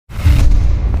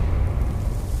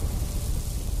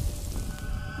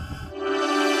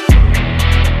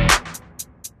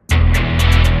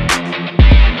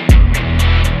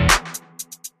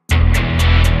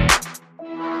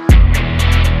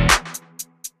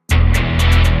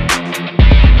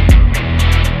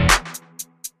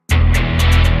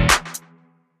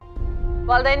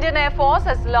Well, the Indian Air Force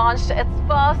has launched its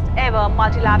first ever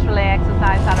multilateral air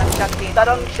exercise, Tarang Shakti.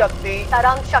 Tarang Shakti.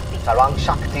 Tarang Shakti. Tarang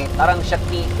Shakti. Tarang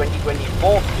Shakti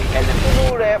 2024 we held in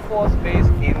Kannur Air Force Base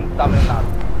in Tamil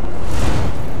Nadu.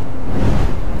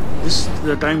 This is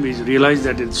the time we realized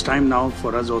that it's time now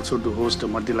for us also to host a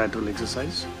multilateral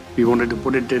exercise. We wanted to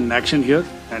put it in action here,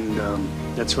 and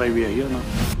that's why we are here now.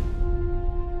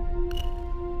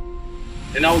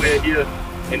 And now we're here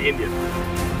in India.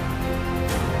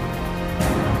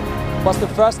 It was the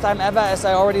first time ever, as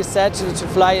I already said, to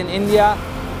fly in India.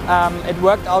 It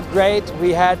worked out great.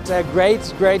 We had a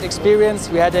great experience.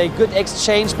 We had a good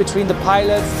exchange between the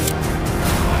pilots.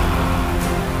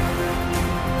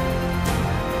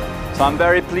 So I'm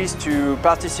very pleased to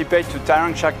participate to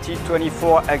Tarang Shakti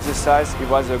 24 exercise. It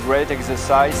was a great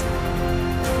exercise.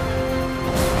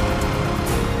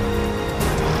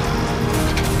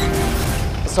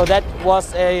 So that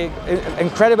was an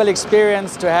incredible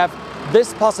experience to have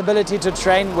this possibility to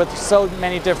train with so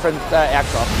many different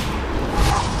aircraft.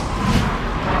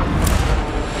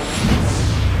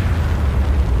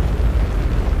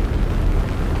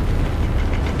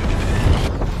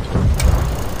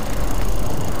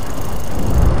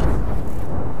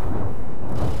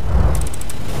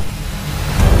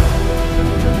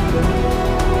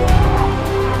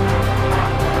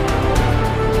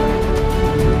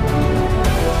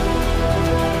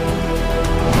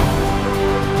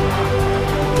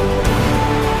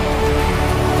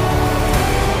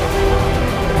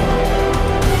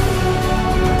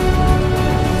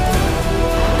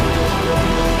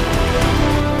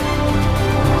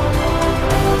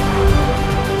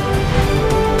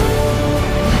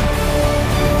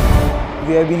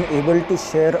 We have been able to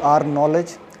share our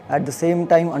knowledge, at the same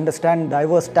time understand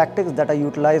diverse tactics that are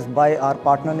utilized by our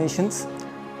partner nations,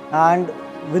 and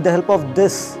with the help of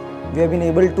this we have been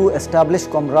able to establish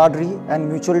camaraderie and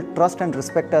mutual trust and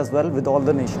respect as well with all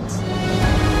the nations.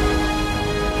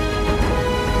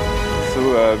 So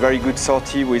a very good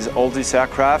sortie with all these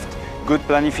aircraft, good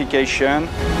planification.